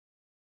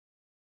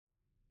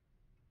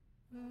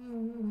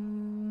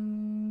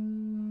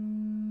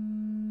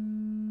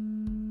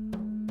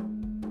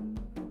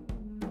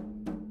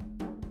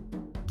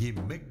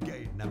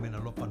Gimeggay na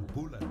minalopan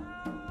pulan.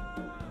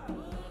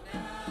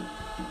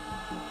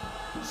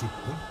 Si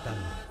puntan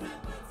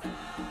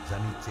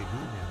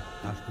zanitselunya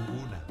aku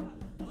una.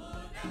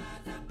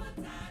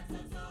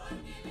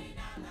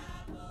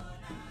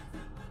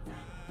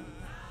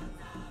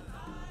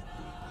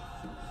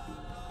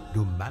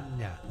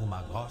 Dumanya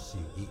umagosi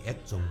I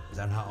etsong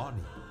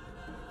zanhaoni.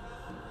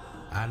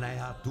 Anay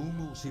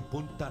hatumu si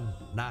puntan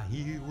na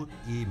hihirut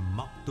I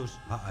maktus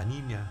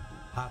haaninya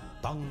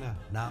hatonga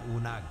na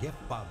una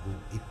gepagu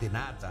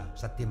itinaza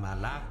sa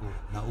timalago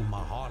na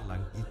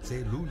umaholang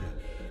itselunya.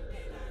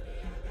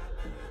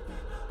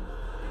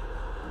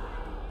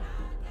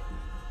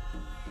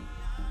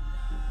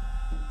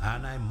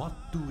 Anay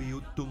mottu I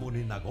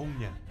uttumuni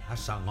nagongnya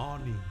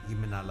hasangoni I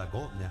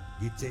menalagonya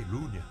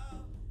itselunya.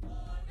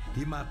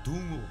 Di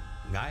matungo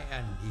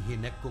ngayon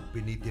ihinekok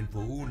pinitin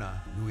po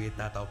una yung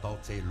itatawtaw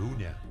sa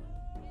ilunya.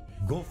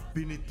 Gof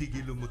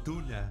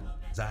pinitigilumutunya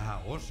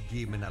zaha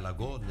osgi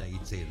menalagod niya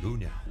itsa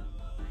ilunya.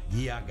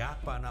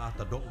 Iagapa na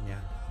atadok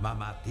niya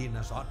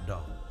mamatinas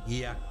oddo.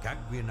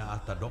 Iakagwi na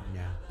atadok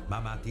niya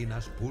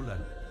mamatinas pulan.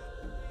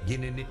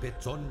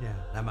 Gininipetson niya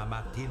na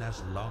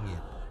mamatinas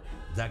longit.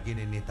 Da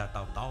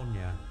gininitatawtaw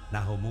niya na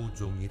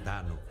humujong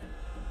itano.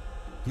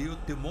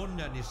 Tiutimon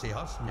niya ni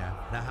sehos niya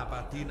na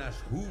hapatinas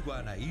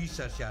huwa na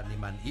isa siya ni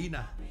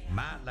manina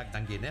malag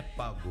ng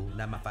ginepago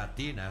na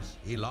mapatinas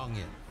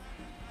ilongin.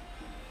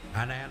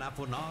 Anayan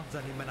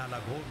apunodza ni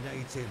manalagod niya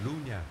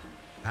itselunya,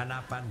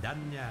 anapandan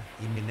niya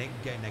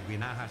iminegay na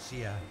gwinaha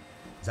siya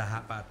za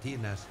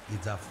hapatinas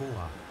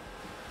itzafuha.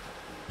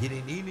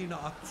 Gininini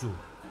na atsu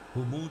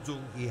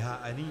humujong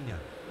ihaani niya.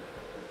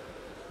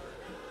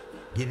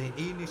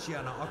 Gininini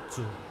siya na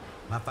atsu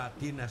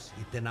mapatinas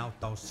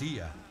itinawtaw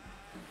siya.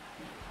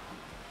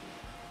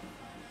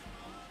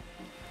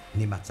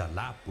 Ni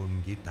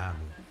matsalapon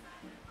gitano.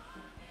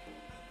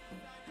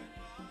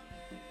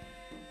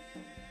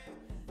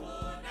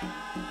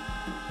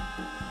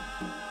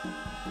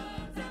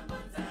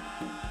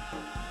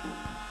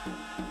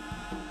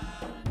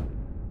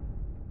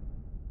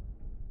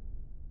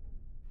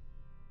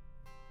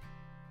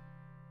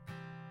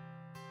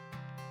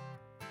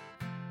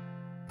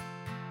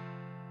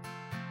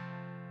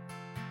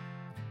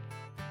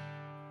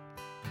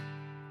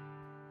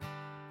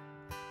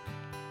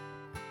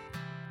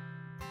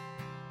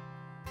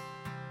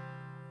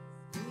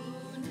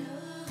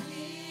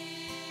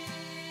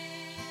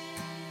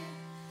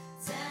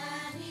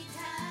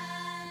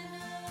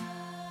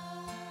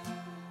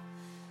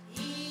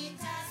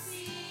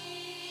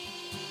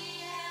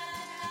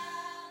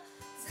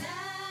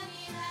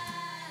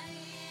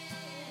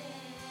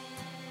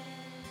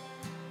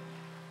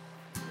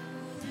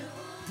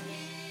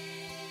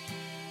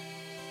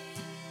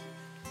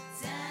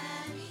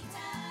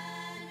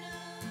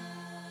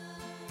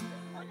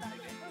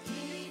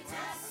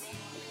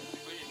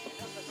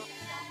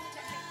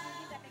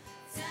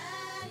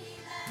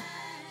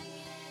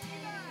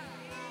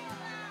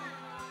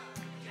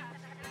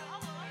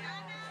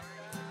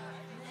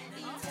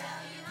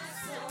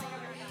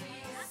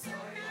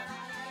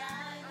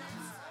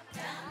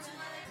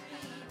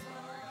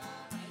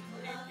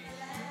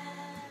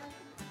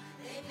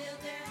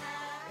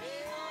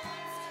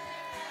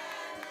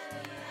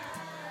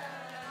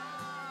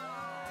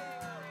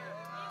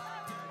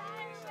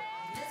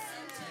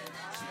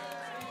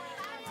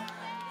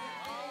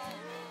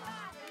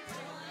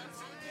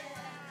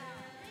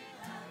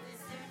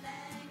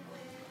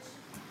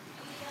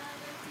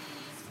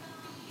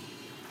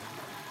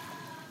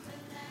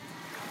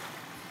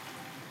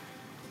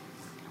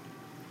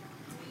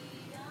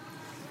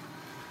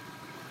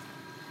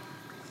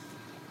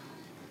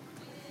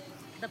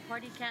 The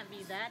party can't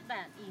be that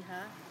bad,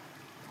 Iha.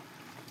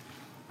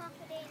 Not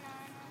today,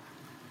 Nana.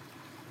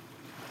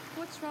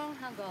 What's wrong,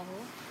 Hagaho?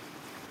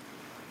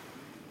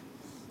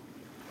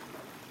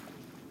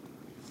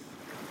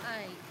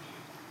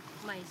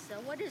 Maisa,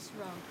 what is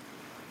wrong?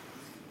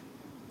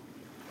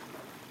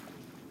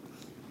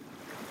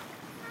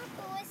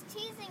 Papa was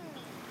teasing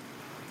me.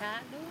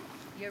 Talu,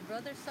 your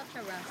brother's such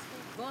a rascal.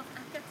 Go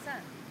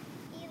akatsan.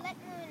 Let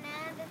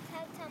Muna the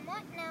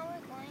Tatamot now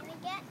we're going to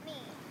get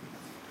me.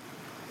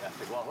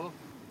 Master Guåhan,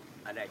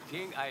 and I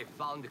think I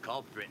found the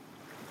culprit.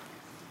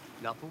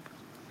 Napu,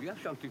 you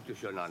have something to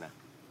show Nana.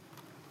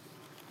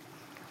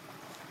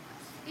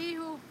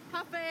 Ihu,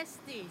 Papa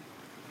Esti.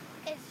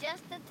 It's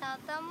just the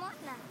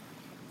Tatamotna.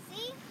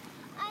 See?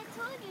 I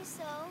told you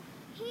so.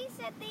 He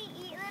said they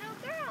eat little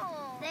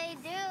girls. They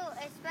do,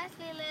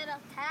 especially little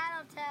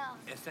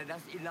tattletales. I said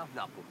that's enough,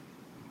 Napu.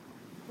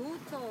 Who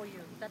told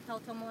you that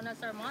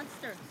Tautomonas are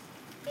monsters?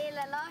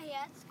 Ilalahi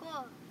at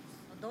school.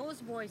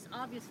 Those boys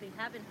obviously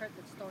haven't heard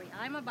the story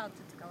I'm about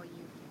to tell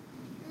you.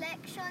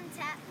 Lection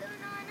tatlu,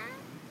 Nana?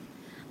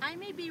 I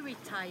may be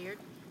retired,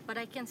 but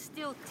I can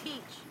still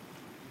teach.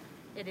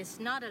 It is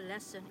not a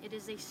lesson, it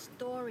is a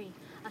story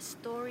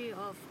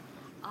of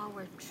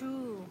our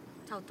true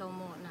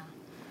Tautomona.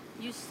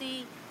 You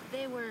see,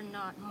 They were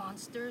not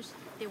monsters.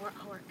 They were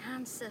our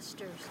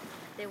ancestors.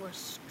 They were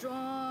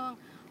strong,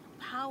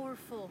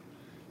 powerful,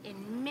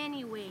 in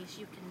many ways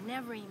you can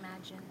never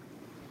imagine.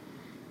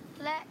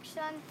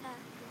 Lection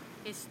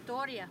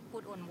Historia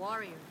put on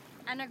warrior,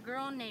 and a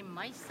girl named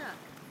Maisa.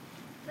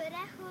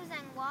 Perehus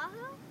and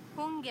Wahoo?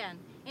 Hungan.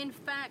 In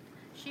fact,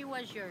 she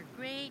was your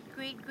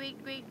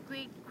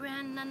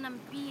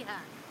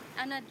great-great-great-great-great-grandnanampia,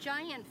 and a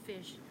giant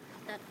fish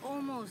that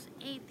almost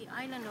ate the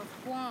island of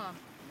Guam,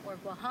 or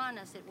Guåhan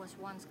as it was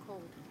once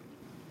called.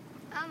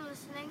 I'm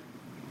listening.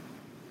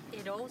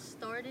 It all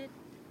started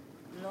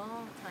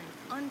long time,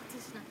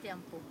 antes na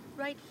tiempo,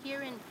 right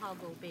here in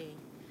Pago Bay,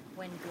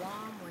 when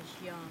Guam was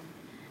young,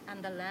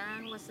 and the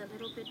land was a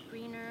little bit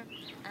greener,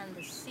 and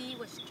the sea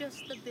was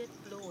just a bit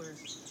bluer,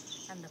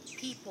 and the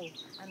people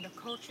and the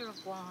culture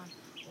of Guam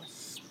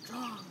was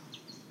strong.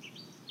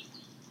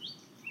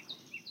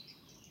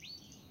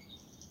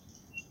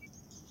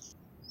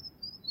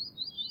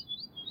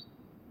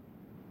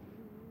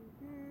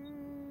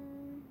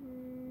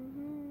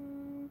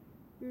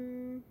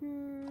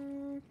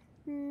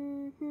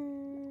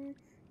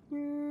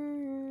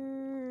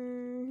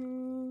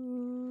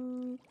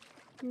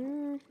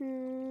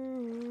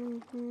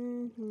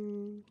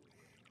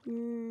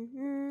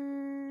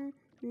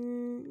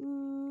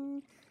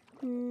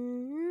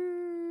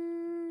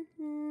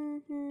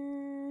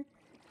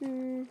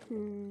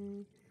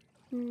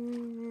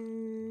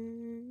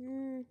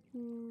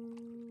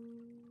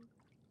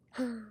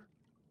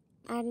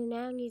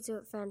 Arinang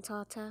izut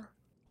fantata.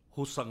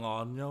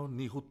 Husanganyo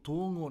ni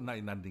hutungo na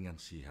inandingan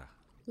siya.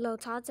 Lo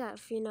taja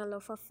fina lo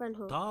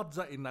fafanhu.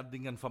 Tadza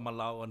inandingan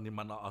famalawan ni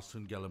mana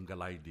asun galam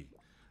galaidi.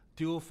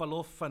 Tiu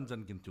falofan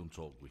jan gintiun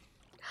sogwi.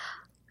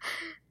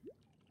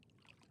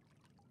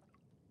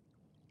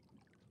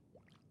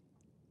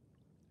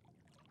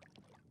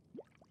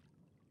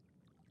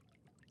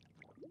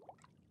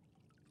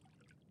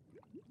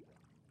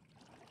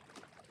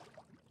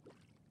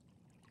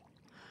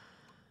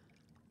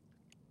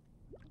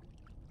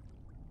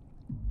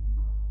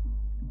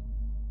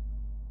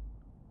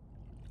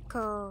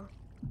 Ko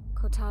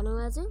tanu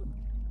azu?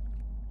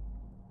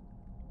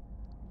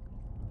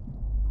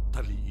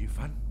 Tali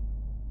Ivan.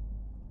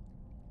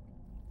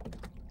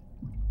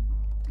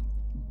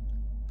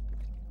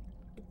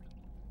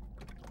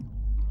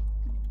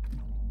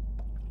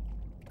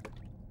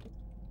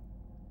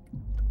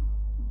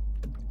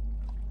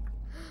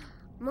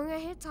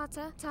 Mungahe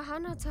tata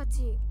tahana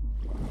tati.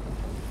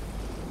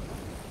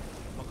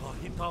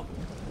 Makahitaw.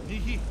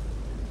 Nihi.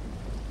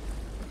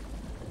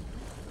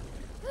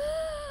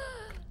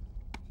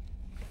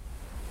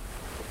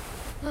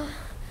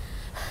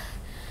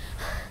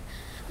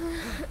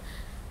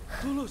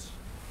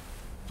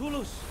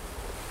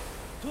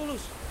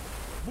 Tulus,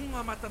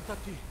 bunga matan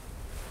tati.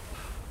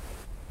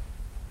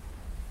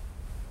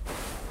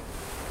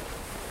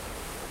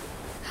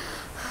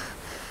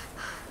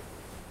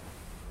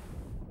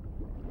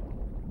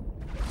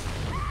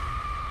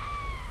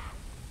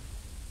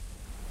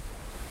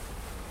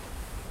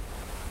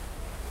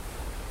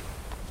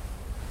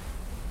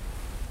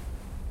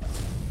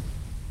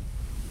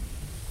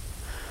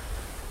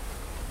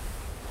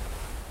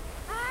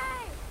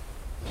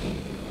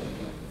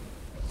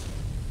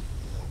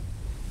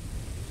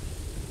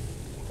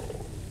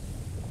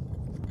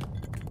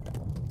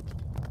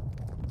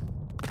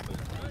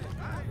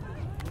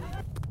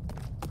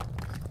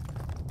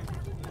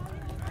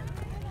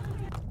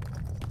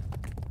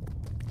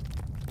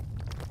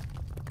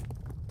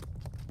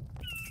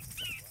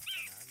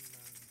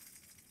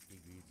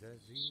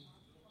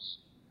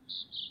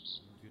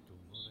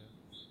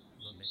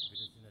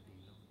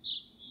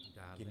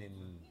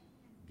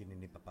 Ginin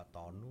ni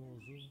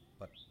papatonu zu,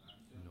 but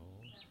no,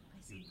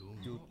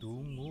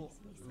 tutungo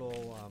lo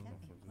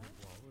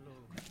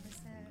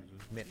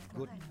met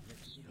good.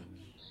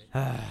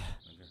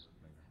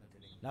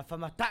 Na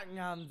famatak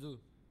ngam zu,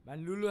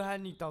 manluluhan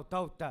ni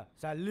tau-tauta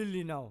sa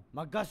lilinaw,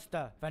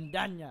 magasta,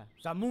 vandanya,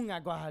 sa mga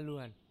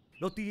gwahaluhan.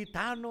 Lo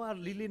titano ar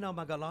lilinaw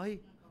magalay,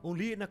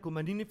 uli na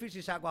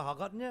kumaninifis sa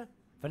gwahagat niya.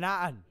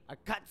 Fanaan,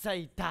 akat sa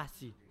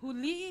itasi.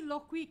 Huli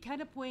lokwi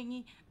kada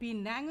poengi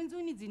pinangan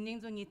zo ni zineng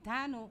zo ni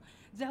tano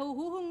za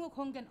huhungo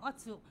kongan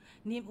otso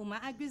ni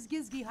umaagis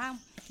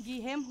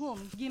gihem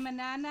hom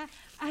gimanana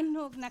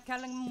anog na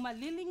kalang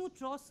malilingu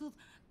trosu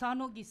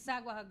tano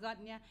gisagwa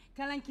hagatnya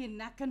kalang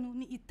kinakanu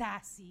ni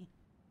itasi.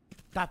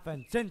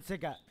 Tapan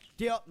sensega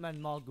tiot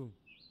man magung.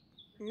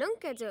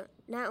 Nunca jo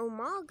na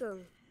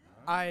umagung.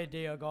 Ay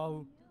dea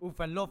gahu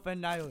ufan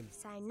lofen nayon.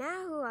 Sai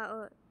na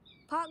hua ot.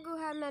 Pagu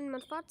haman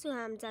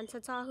manfatuham dan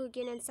tatahu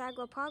ginin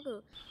sagwa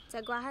pagu.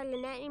 Sagwa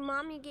halina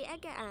mami gi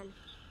egaan.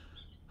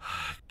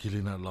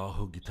 Kilina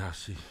lahu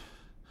gitasi.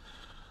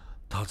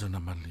 Taja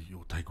naman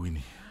liyo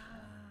taiguini.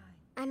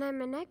 Anay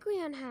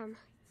manakuyan ham.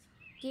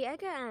 Gi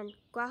egaan.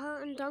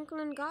 Gwaho and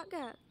donkelan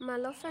gaga.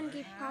 Malofan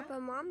gi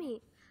papa mami.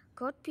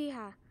 Kot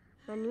piha.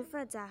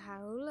 Manufa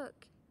zaha huluk.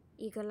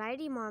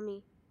 Igalaidi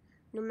mami.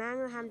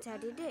 Numangu ham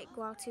tadidik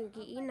gwaltu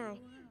gi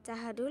inay.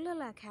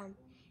 Zahadula ham.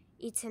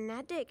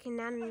 Itanadik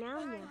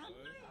nananya.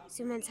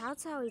 Sumen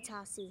tau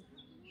itasi.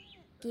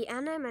 Gi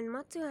anai man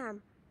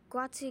matuham.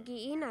 Guatu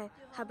gi inai.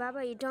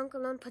 Hababa I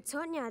donkelon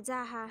patotnya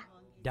zaha.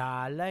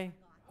 Dalai,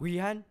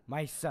 Guåhan,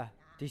 Maisa,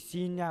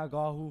 Tisinya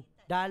Gahu.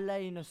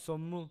 Dalai na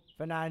somu.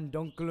 Fanaan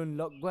donkelun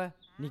lokwa.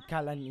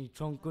 Nikalan I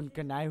chonkun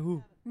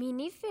kanaihu.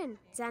 Minifin,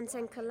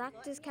 zansan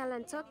collectors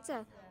kalan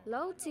tokta.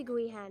 Lo ti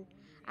Guåhan.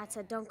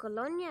 Ata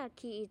donkelonya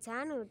ki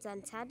itanu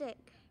zantadek.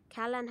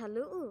 Kalan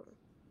haluu.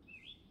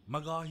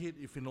 Magahit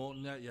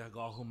ifinotnya ya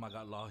gahu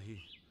magalahi.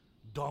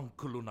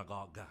 Donkulu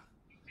nagaga.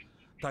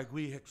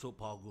 Tagwi hekso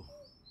pagu.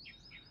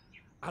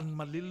 An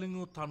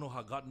malilingu tanu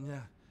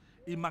hagatnya.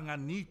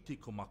 Imanganiti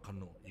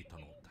kumakano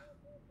itanota.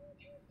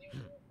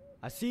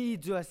 Asi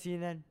izu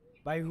asinan.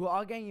 Bai hu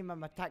agang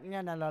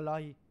imamataknya na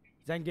lalahi.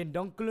 Zangin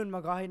donkulun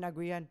magahi na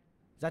Guåhan.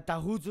 Zata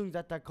huzung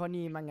zata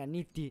koni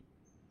imanganiti.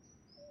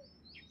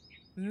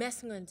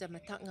 Mesngan za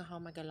matak nga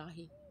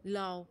magalahi.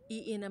 Lau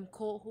I inam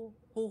kohu.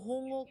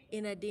 Huhungok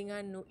ina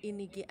dengan no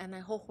inigi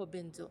anay hoho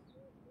benzo.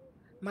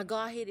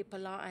 Magahi di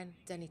palaan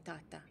zani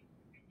tata.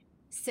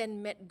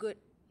 Sen met good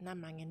na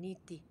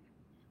manganiti.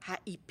 Ha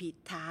ipi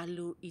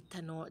talu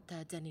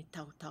itanota zani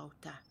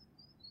tau-tauta.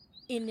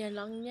 Inya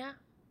langnya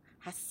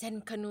ha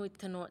sen kanu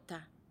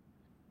itanota.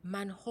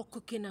 Man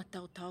hokukina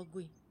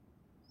tau-taugui.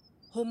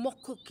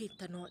 Homokuki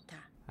itanota.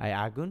 Ay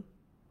agun?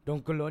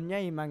 Donkulonnya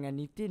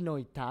imanganiti no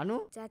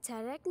itanu?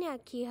 Zatareknya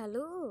ki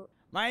haluu.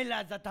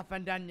 Maila zata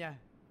fandanya.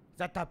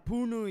 Zata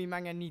punu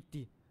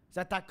imanganiti.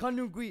 Zata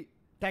kanugui.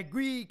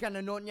 Tagui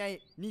kananotnya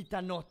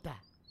nita nota.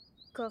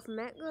 Kof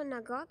mekgo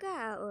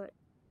nagoga aut.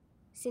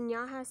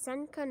 Sinyaha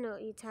sen kanu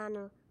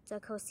itanu.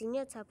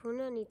 Zakosinya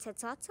tapunu ni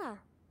tatata.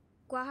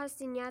 Guaha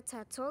sinya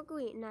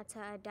tatogui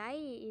nata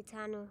adai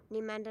itanu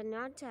ni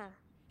mandanota.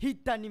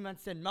 Hita ni man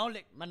sen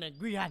maulek mana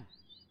Guåhan.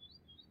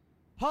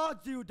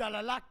 Haji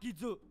dalalaki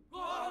zu.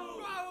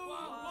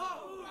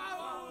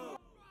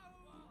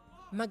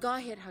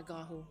 Magahir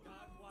hagahu.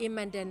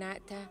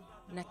 Imandanata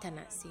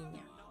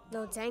natanasinya.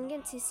 Lo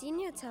jangan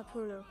tisinya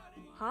tapunu.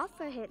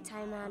 Hafa hit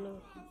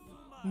taimanu.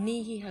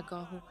 Nihi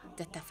hagahu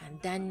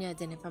datafandanya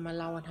dan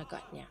pamalawan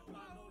hagatnya.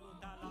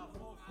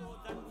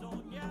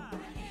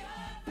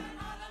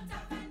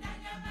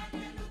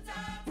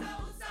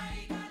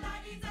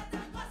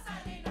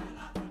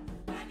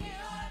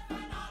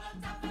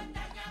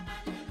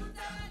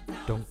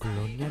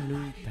 Donkulonnya lu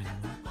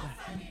tanota.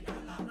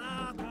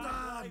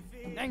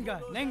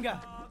 Nenga.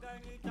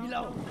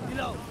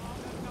 Hilau.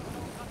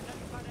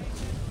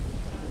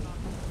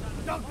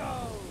 Donko.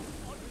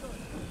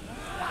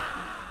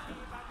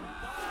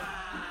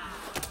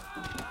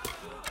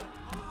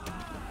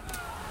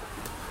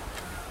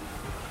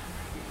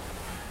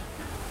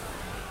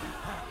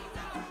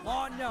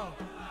 Monyo,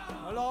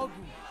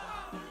 malagu.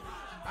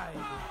 Ay,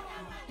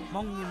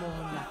 mong ni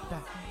mohon nata.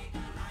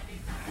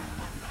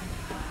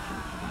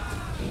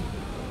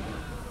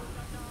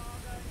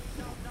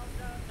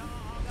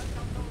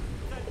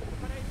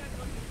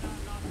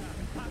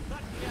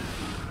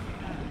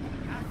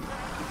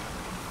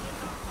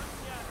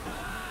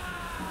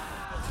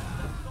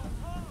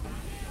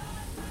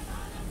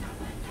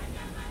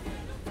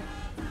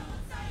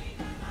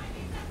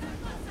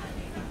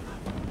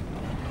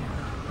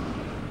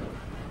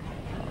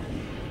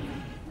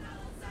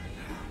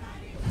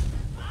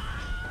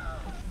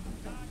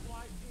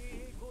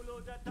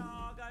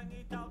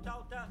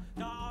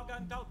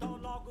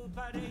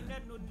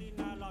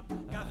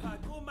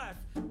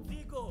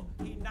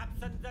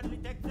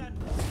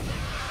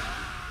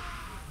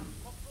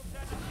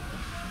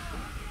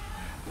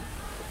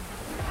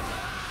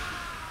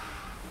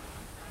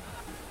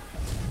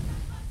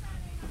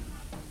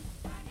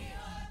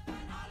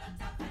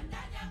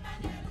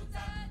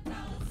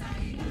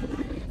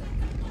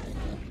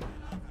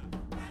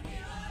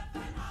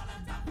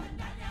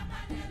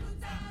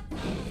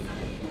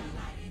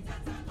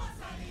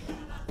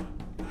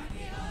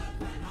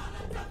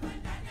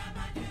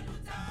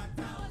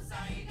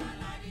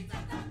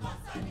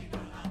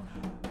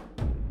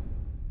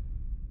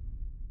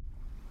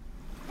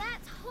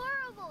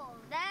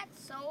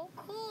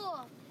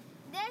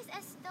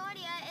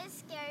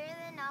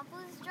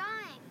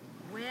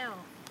 Well,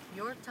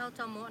 your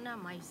tautamona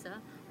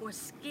Maisa was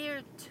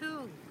scared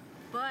too,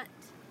 but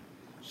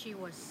she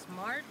was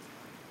smart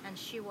and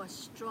she was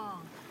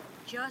strong,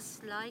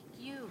 just like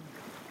you.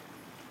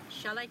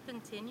 Shall I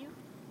continue?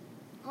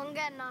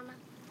 Hunga, Nana.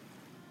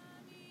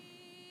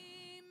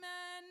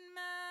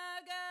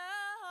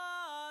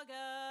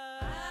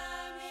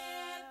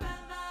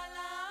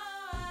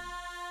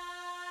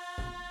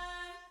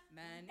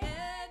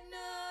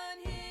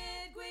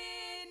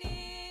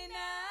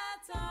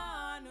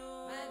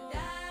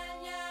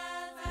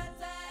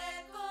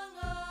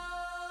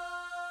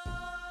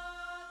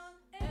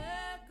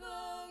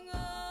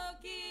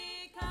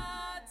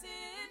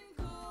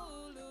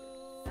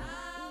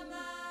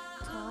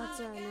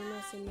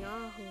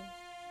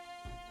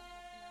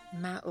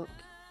 Mauk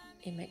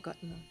imek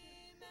gotmo.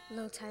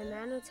 Lo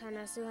taimanu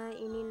tanasuha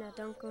ini na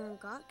dongkong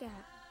gaga.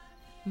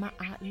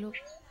 Maatluk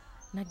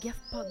nagyaf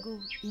pago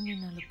ini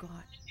na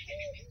lugot.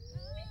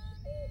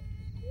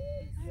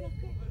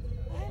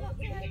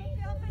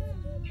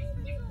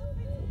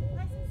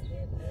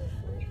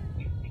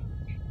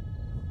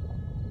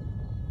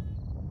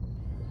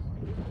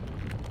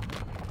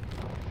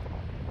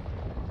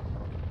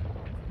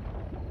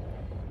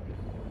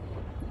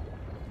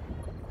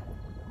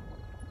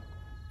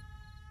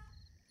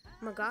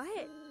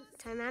 Magahit,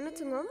 taimana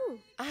tungomu.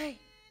 Ay,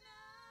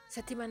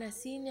 sa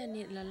timanasinya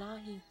ni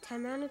lalahi.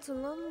 Taimana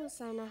tungomu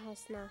sana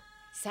hasna.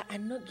 Sa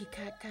ano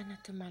gikaka na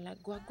tumala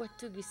gwagwa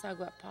tu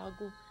gisagwa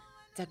pagu.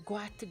 Za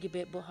gwatu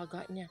gibebo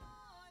hagatnya.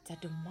 Za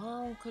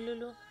dumang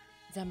kululu.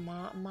 Za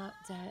ma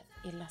za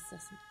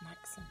ilasas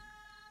maxim.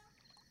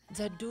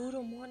 Za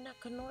duro mona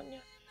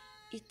kanonya.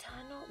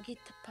 Itano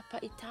gita papa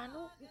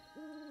itano.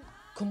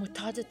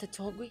 Kumutaja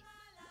tatogwi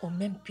o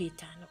mempi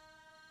itano.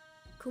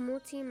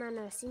 Kumuti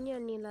manasinya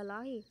ni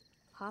lalahi.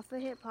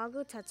 Hafahit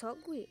pagu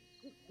tatogwi.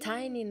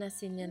 Tiny na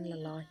sinyan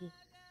lalahi.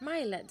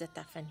 Maila za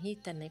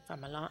tafanhita na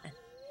ifamalaan.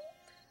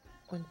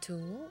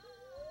 Untungu,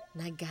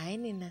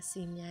 nagaini na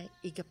sinya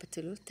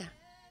igapatuluta.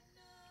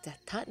 Za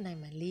tat na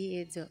mali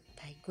ezo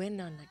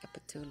taigwena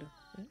nagapatulu.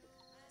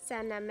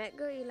 Sana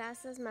mego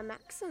ilasas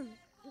mamaxum.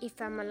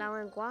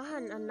 Ifamalawan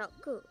Guåhan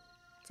anokku.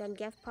 Zan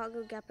gef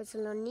pagu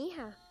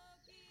gapatuloniha.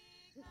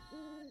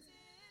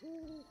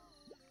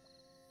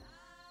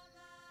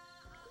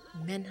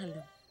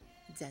 Menhalum,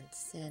 zan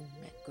sen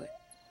mekut.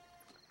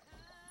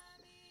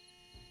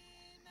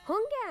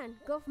 Hungan,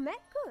 gof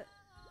mekut.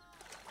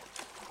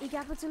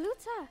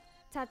 Igapatuluta.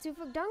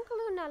 Tatufag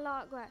dankulu na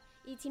lagwa.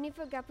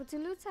 Itinifag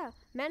gapatuluta.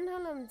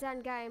 Menhalum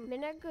zan gai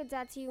menego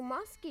dati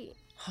umaski.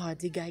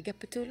 Hadi gai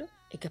gapatulu?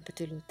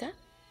 Igapatuluta?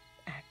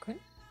 Akun?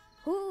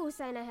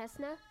 Sana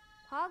hesna.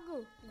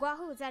 Hagu,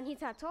 Guahu zan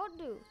hita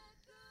todu.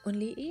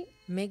 Only I,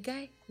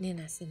 megai,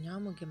 nina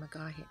sinyamu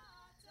gimagahe.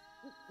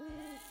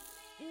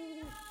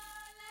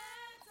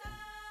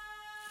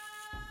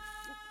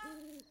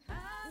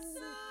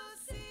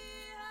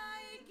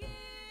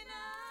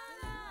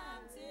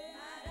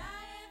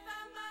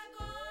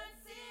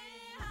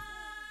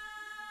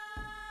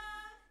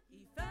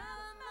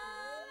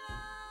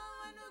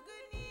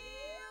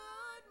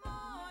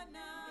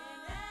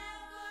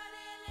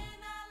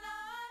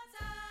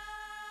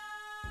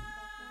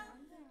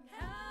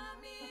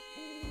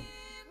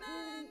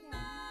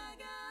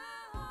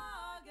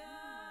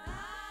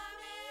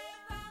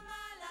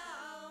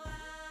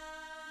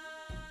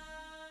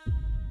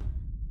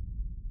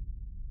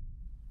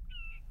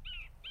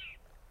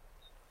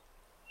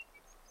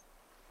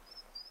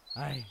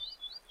 Ay.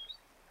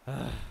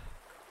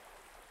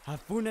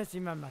 Hafuna si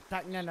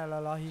mamataknya na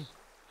lalahi.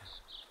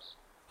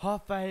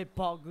 Hafahit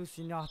pagu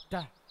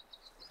sinata.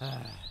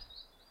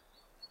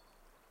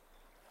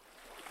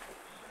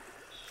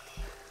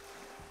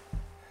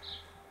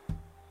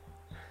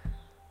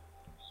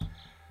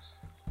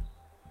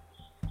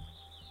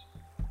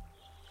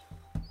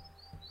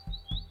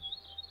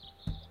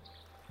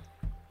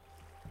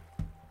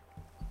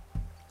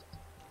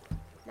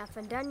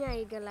 Nafandanya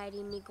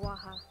igalaidi ni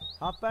Guaha.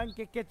 Apan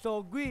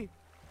keketsogwi.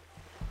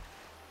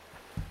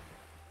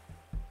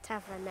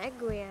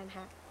 Tafanagwian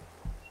ha.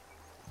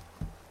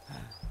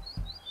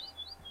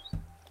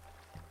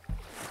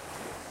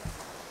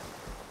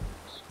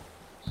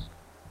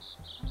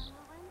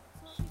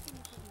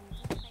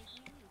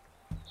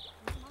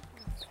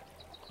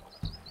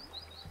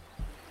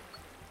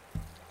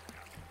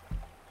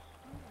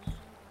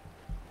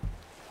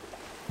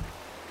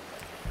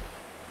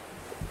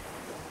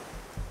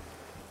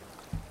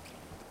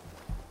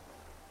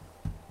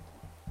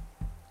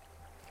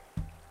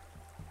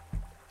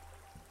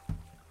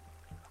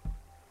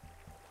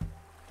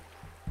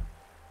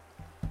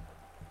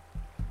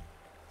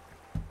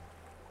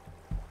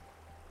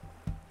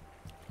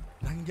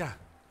 Nangya,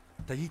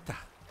 tayita.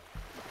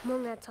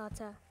 Munga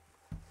tata.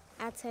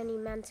 Atani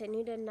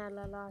mantenuda na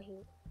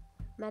lalahi.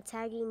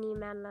 Matagi ni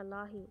man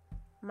lalahi.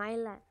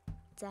 Maila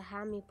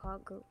tahami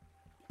pagu.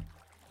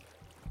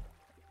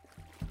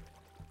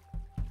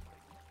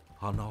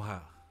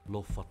 Hanoha,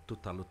 lo fatu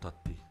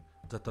talutati.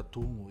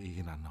 Tatatungu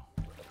ihinano.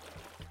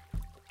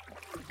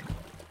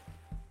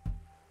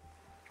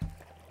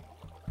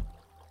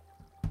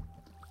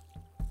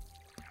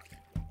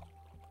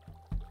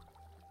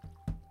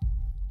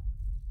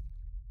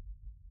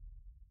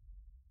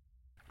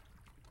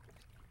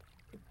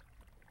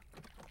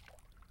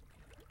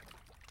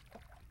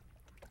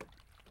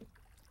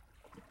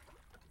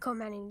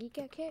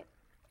 Komaningika ke?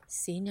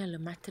 Sinya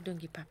lemata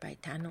dongi papa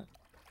itano.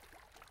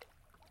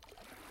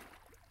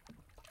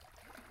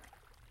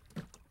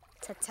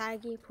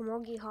 Tatagi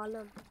pumogi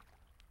halam.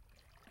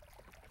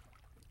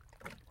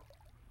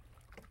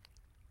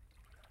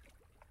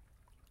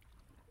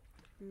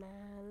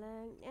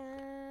 Malangnya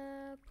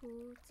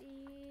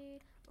putih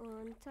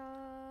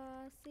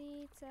unta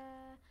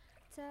sita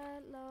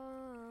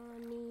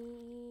taloni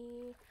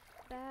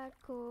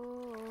bako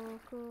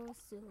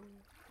kosu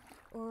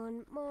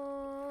un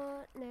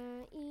mo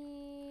na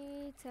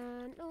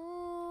itan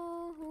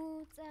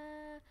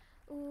huta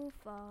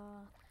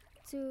ufa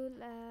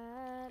tulalaksi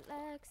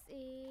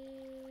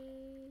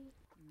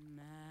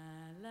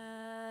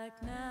Malak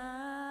na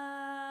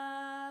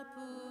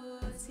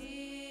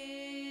putih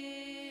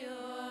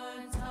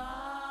unta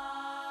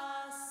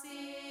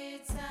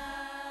sita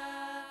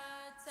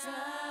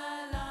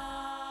taloni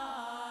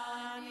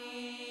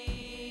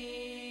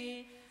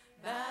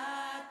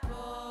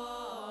bako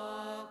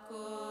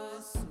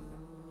kosu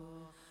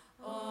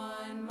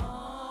on mo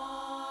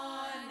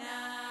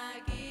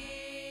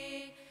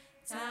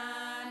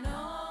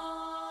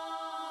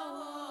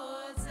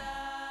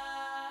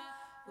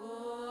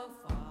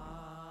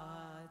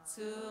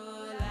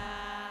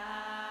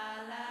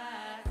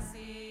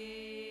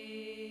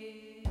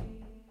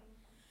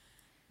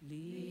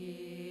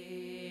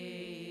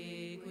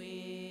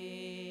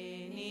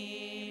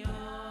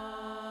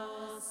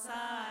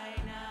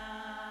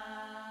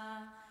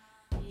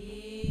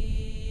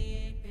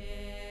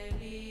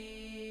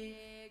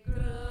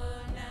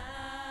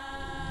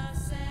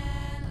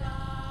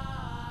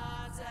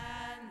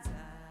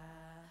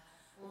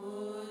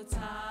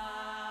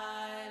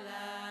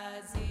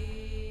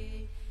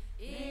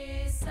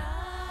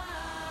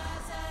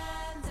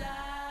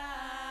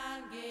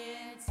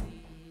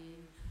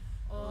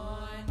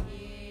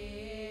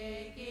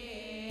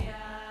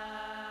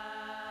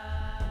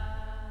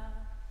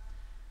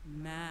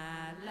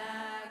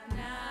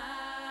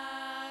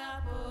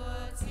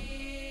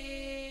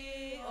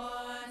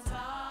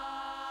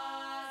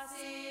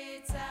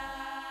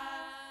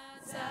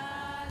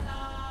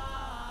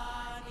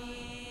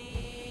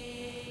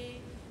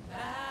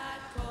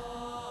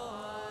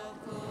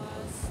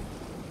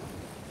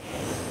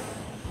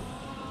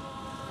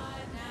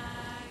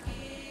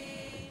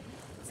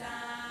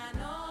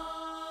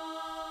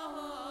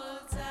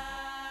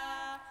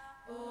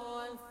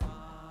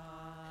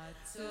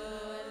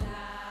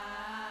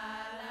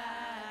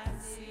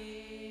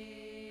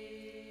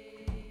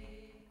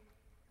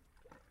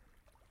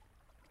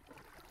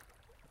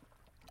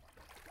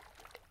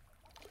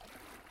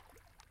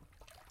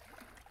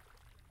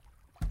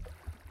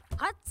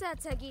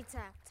Hatsa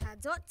tagita, ta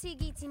doti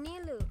giti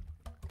nilu.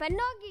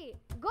 Panogi,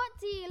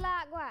 goti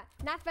lagwa,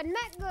 nafan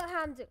mekgo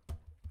hamdu.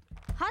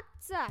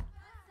 Hatsa.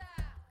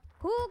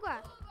 Hugwa.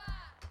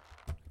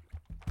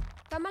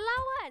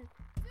 Pamalawan.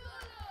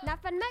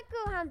 Nafan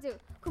mekgo hamdu.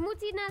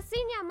 Kumuti na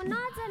sinya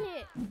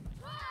manazani.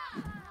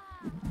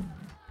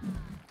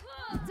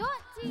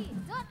 Doti,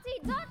 doti,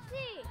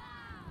 doti.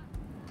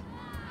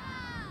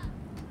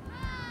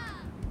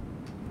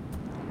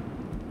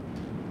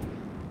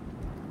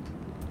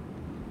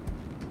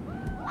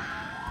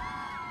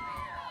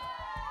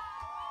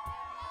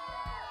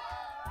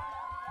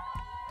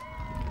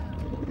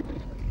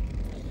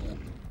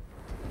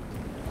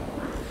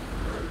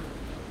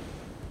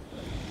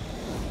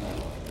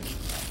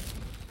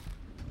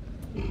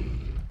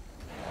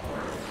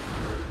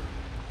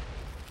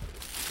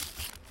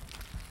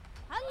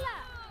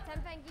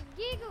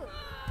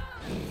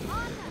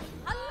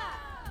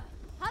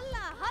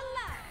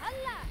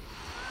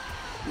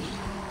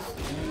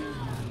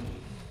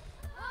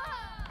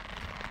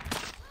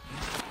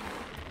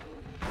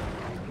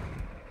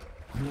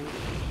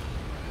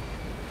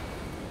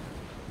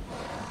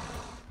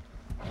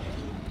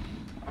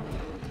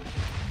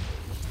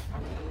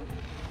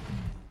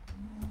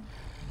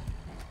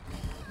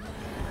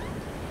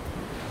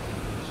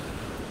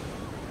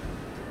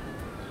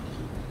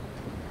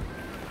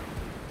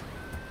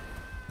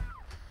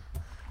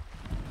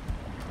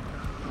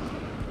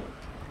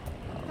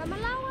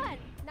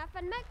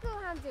 Mekku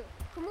hamdu,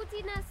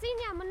 kumuti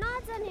nasinya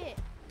menazani.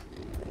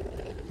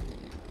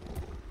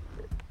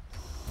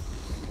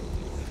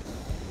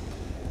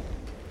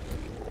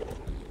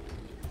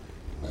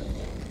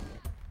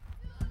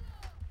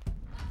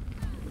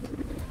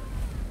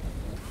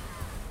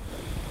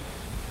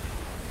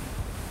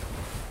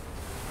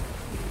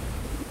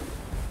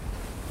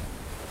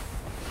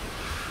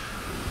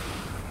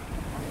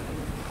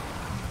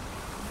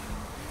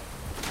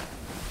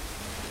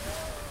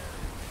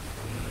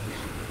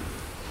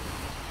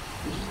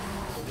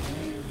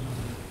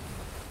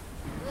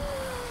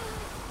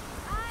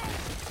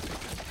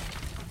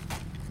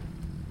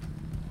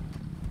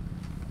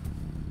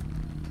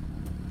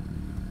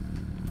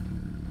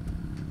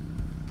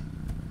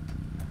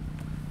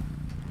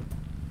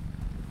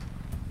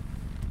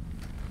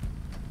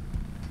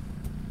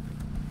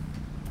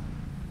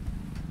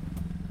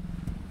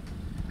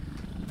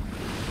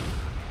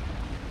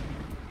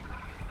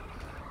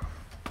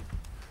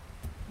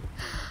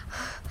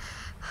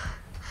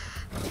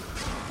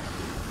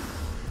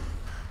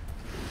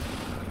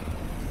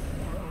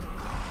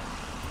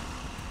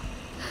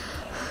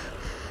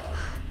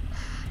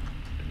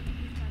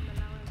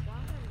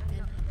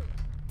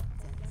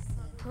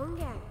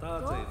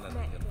 Taatay na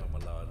niyan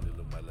pamalawan ni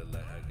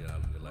lumalalay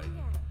agad galay.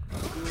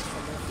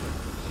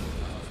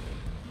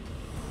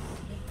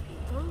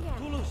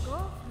 Tulus!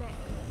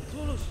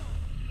 Tulus!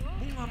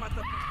 Bunga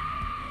mata!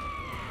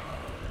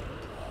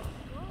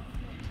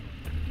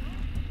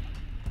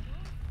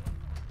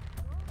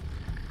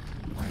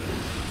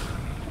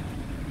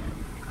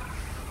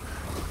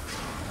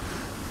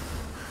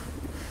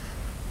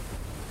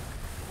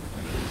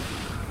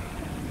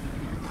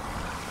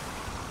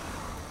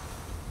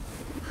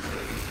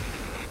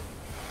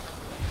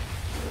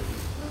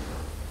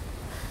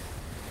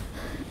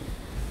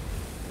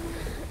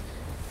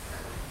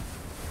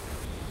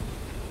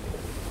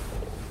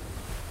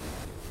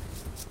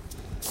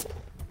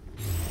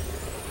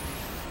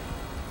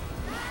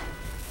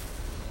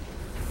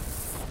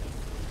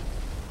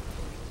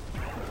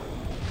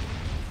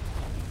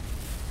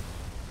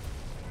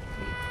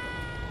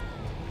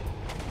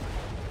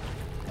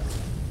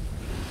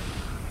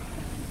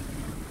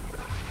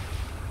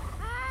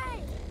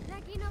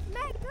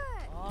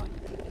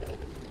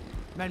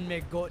 Man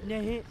may got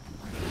niya hit.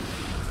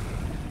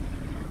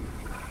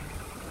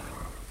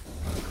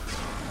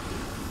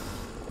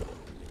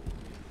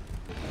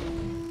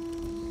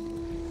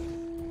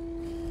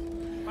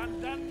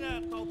 Pandannya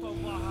tau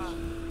Guåhan,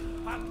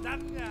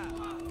 pandannya.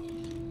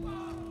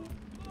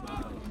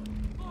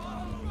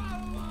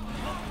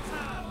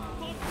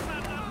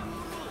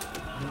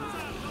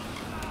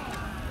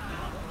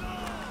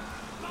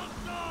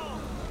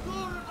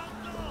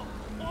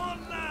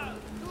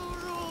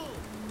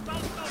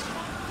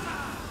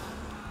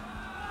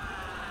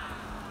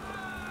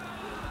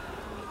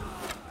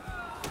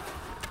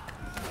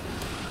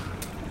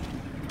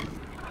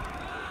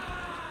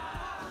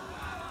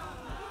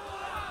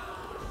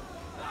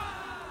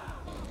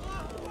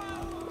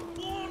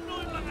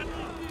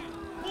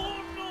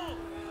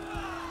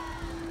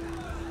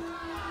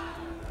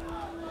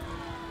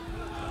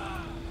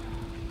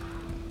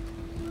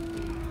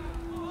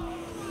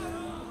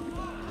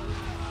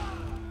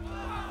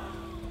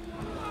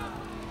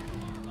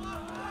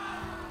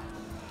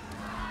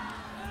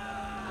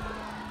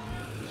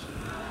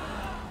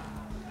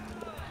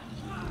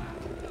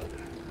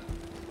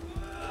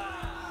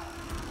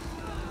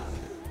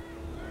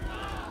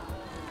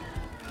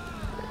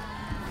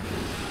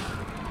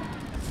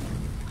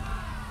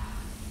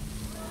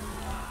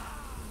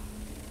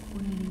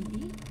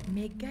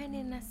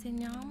 Megane na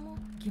senyamu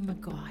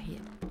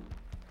Gimagahit.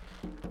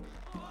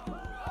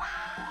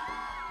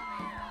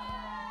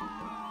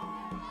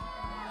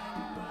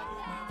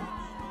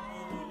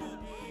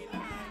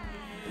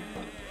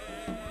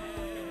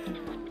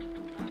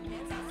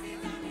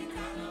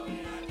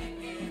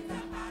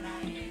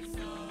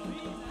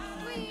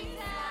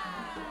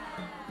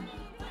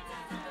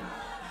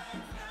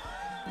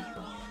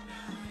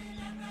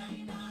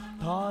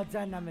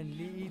 Taja naman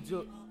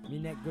liijo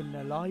minekgun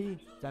na lahi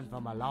jan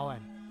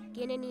pamalawan.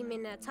 Ginani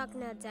mina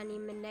takna jani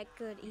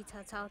minekkud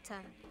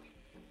itatauta.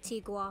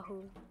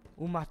 Tigwahu.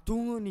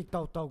 Umatungo ni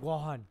Tau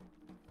Guåhan.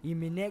 I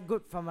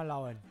minekgut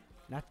pamalawan.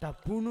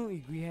 Natapunu i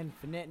Guåhan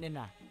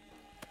fenetnena.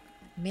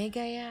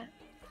 Megaya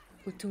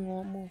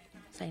utungomu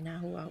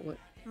sainahu awut.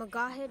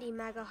 Magahid I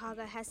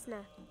magahaga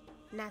hesna.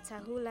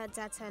 Natahula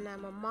jatana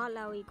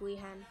mamalaw I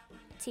Guåhan.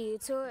 Ti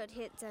utuat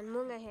hit jan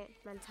munga hit.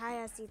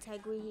 Mantaya si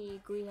taiguhi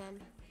I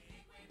Guåhan.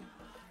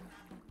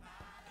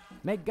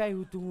 Megay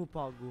hutungu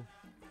pagu.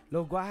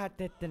 Lo Guåha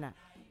tetena.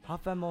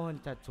 Hafa mohon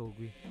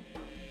tatogui.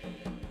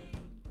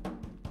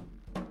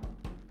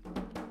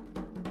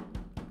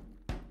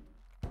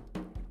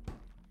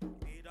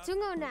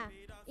 Tungo na.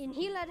 In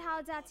hilad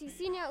haudati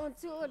sinya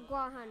untuut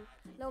Guåhan.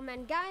 Lo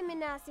mangay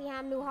minasi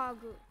ham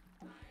nuhagu.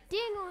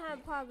 Dingo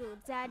ham pagu.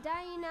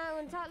 Jadaina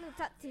untatlu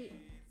tati.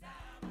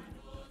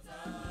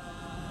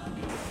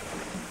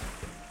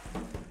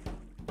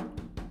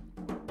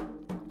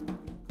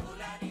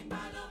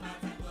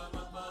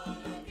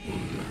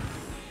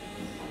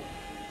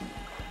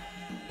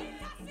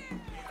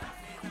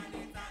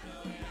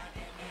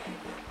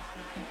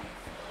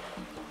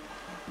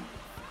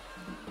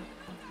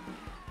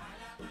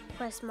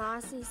 Pues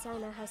maasi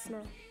sana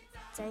hasna.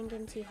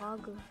 Jangin ti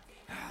hagu.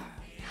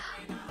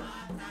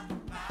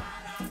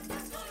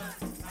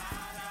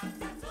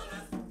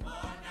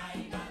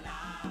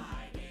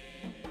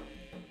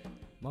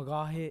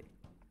 Magahit.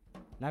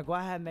 Na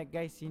Guåha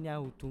megay sinya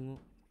hutungu.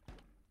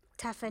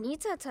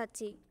 Tafanita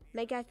tati.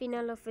 Mega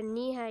finalo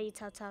faniha I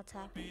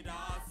tatata.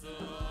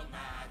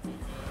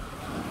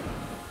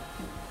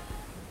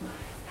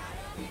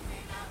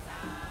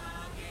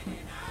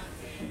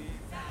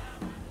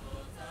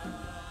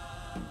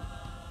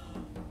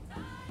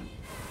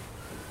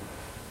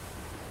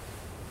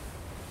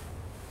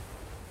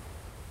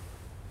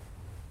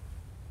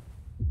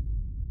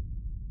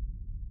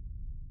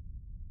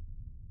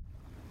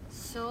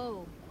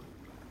 So,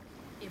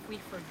 if we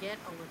forget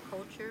our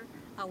culture,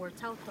 our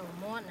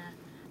tautomona,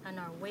 and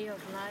our way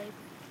of life,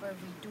 or if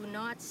we do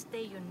not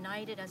stay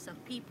united as a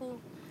people,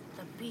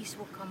 the peace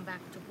will come back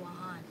to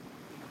Guåhan.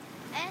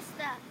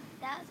 Esther,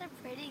 that was a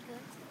pretty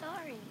good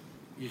story.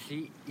 You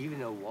see,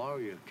 even a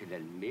warrior can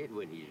admit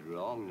when he's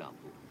wrong,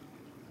 Napu.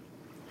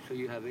 So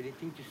you have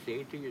anything to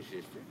say to your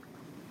sister?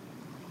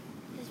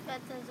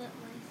 Respetas up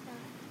my son.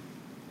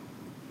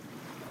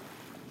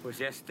 Pues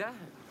esta,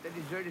 the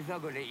dessert is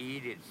not going to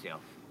eat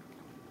itself.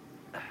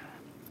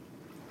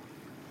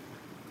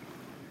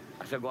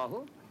 Asa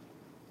Guåho?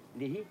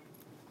 Nihi?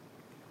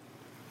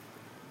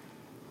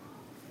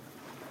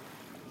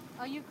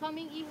 Are you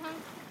coming, Ihan?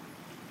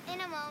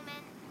 In a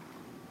moment.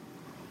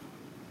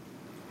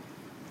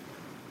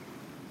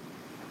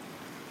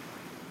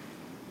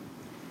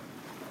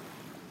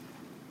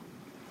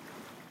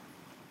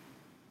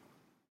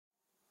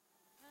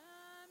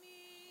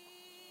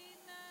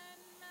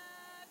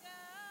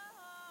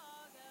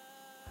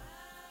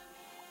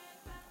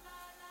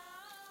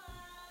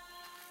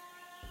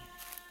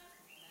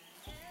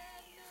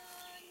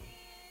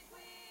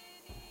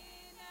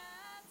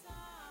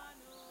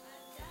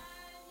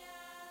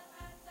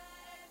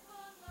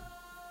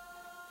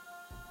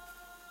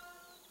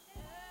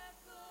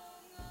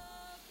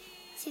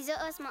 Sizo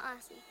os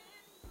maasi,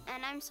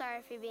 and I'm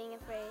sorry for being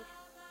afraid.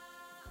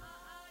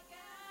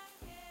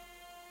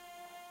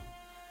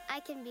 I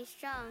can be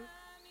strong,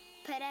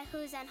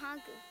 perehus and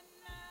hagu,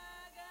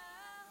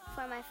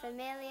 for my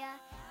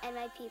familia and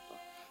my people,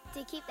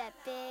 to keep that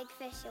big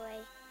fish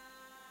away.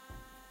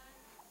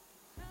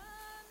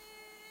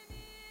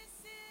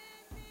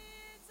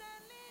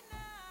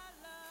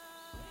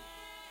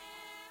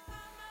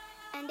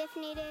 And if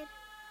needed,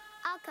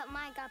 I'll cut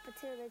my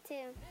gapatula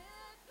too.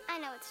 I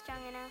know it's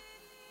strong enough.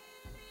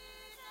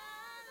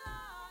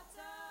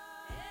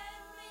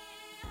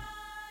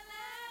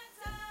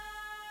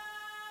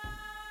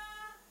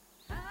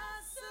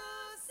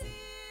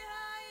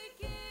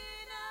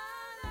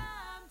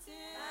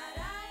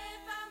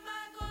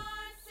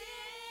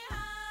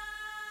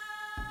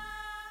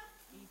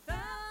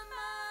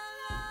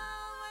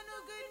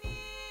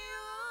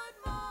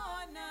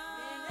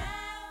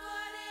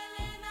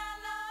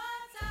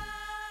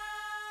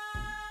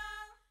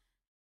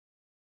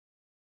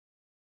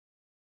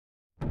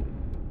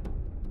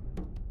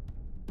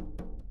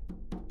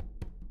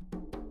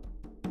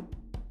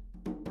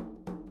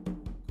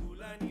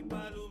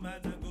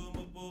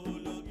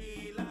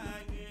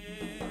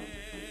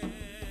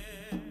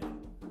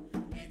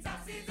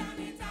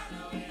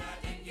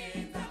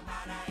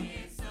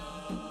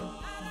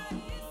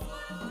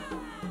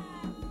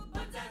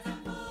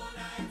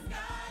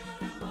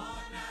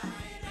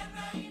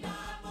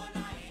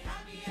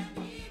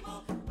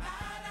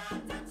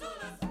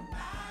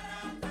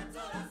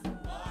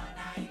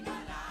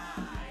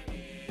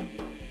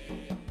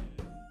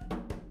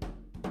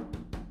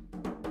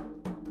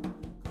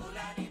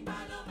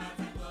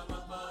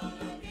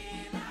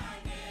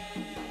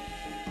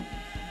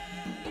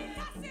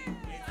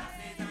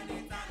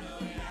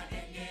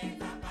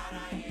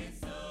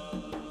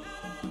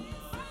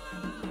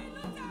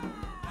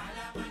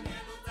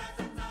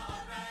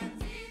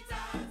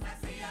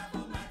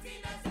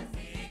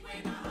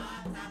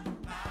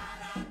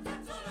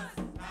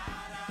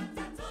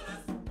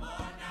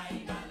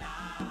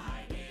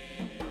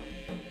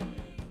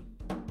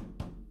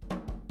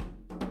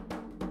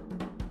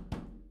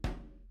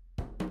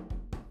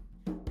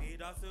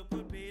 dasu,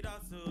 put me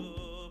dasu,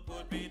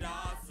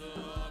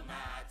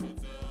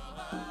 matutu.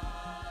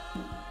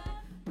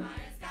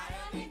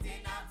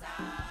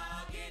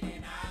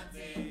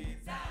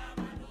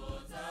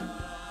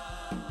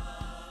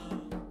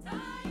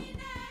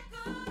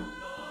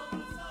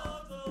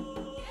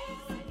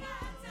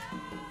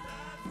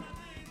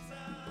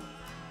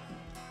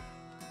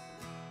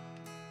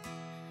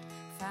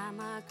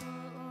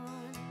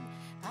 Famagun,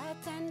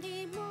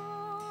 atendi mo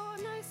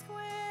na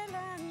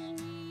eskwela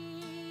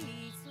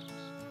nisu.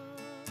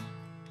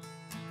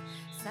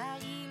 Sa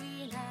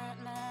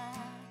ilinala,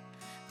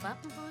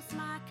 pampus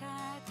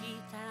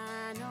makakita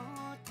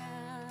nota.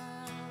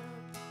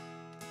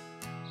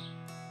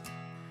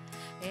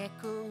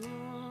 Ekung,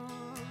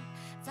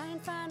 sein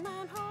fan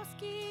man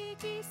hoski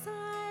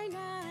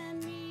kisainan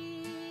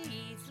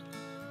misu.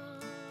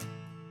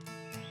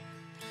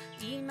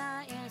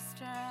 Ima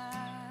estra.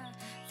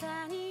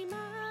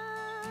 Anima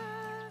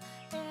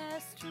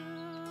es true.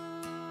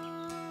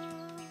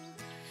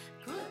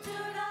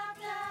 Cultura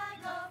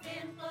go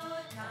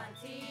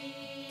importanti.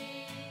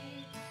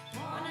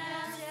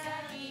 Monasya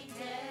y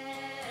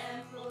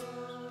tempo.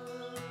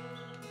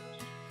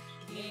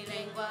 Y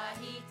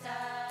lenguajita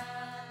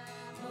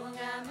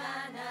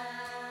mungamana.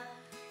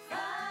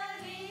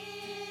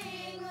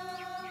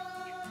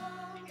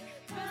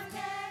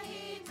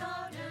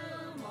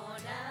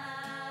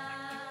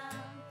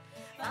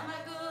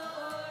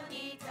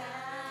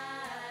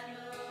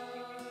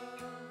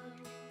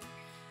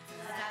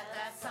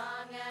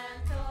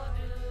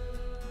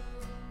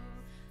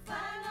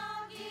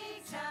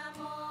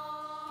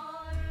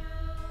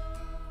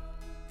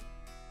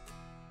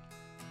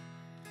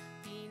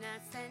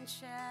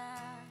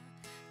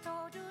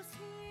 Todos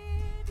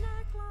hid na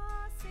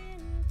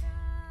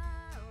glasinta.